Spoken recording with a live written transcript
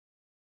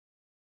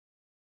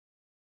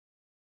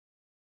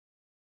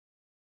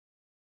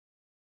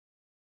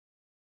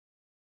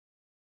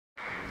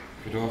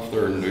Good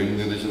afternoon,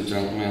 ladies and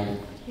gentlemen.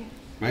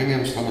 My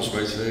name is Thomas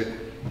Whiteside.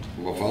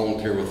 I'm a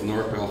volunteer with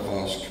North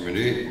Belfast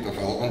Community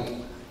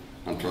Development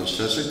and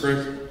Transition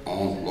Group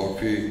and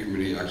Loughview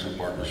Community Action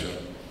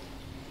Partnership.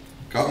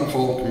 Got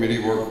involved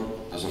community work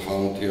as a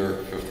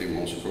volunteer 15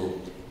 months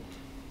ago.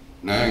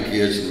 Now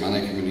engaged in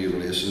many community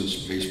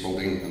relations peace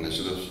building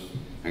initiatives,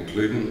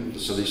 including the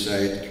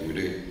Cityside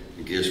Community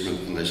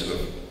Engagement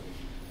Initiative,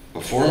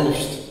 a forum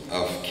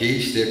of key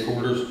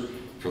stakeholders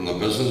from the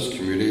business,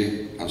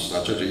 community and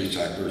statutory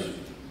sectors,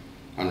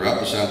 and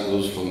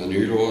representatives from the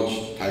New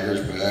Lodge,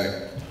 Tigers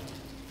Bay.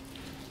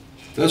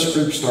 This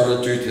group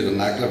started due to the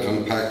negative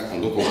impact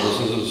on local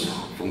businesses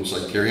from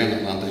sectarian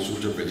and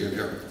antisocial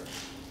behaviour.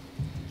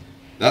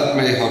 That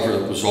may have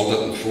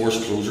resulted in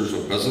forced closures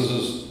of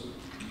businesses.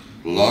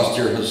 Last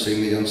year has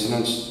seen the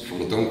incidents from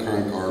the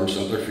Dunkirk Arms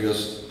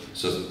interface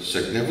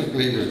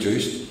significantly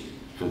reduced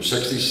from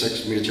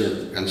 66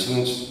 major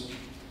incidents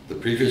the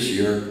previous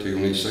year to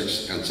only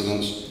 6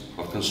 incidents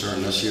of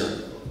concern this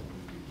year.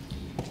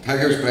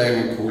 Tigers Bay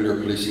and Collier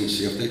Policing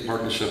Safety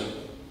Partnership,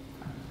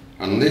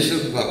 an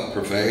initiative that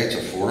provides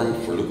a forum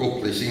for local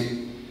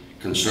policing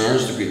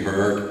concerns to be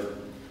heard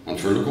and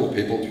for local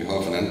people to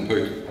have an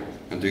input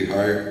into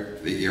how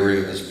the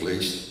area is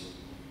policed.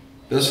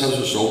 This has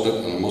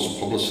resulted in a much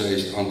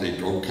publicised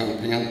anti-drug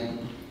campaign,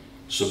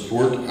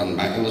 support and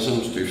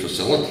mechanisms to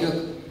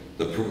facilitate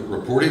the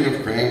reporting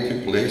of crime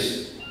to police,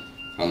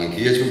 and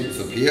engagement with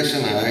the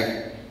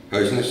PSNI,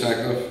 Housing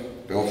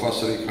Executive,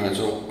 Belfast City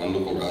Council and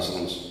local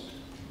residents.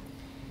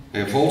 I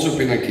have also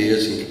been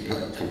engaged in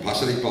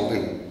capacity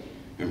building,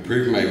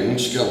 improving my own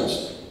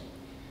skills,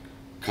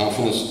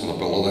 confidence and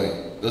ability.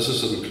 This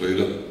has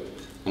included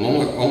an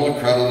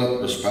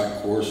unaccredited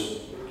respect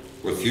course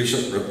with youth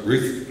at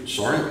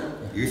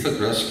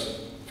risk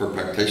for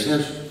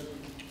practitioners,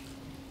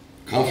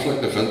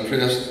 conflict of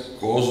interest,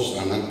 causes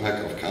and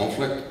impact of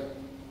conflict,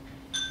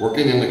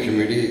 working in the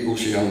community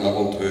OCN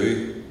Level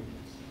 2,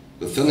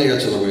 the Thin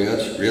Edge of the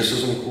Wedge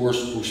racism course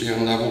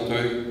OCN Level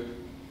 2,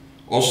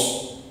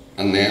 Us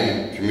and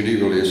Them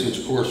community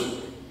relations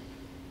course,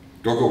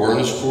 drug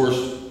awareness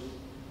course,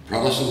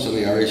 Protestants in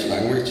the Irish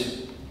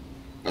language,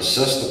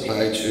 assist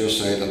applied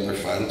suicide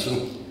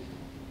intervention,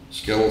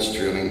 skills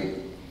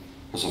training.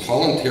 As a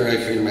volunteer, I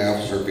feel my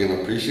efforts are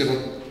being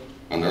appreciated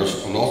and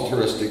there's an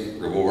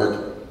altruistic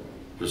reward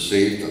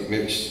received that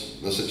makes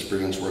this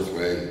experience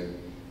worthwhile.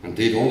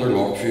 Indeed, under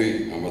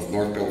Loughview and with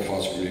North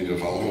Belfast Community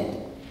Development,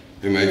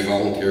 whom I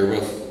volunteer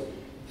with,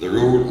 the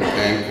role and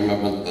time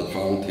commitment that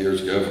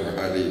volunteers give are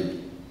highly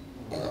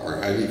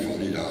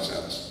valued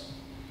assets.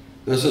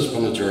 This has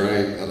been a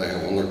journey that I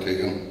have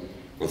undertaken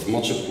with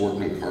much support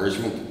and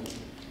encouragement,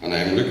 and I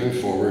am looking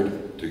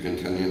forward to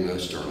continuing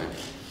this journey.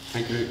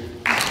 Thank you.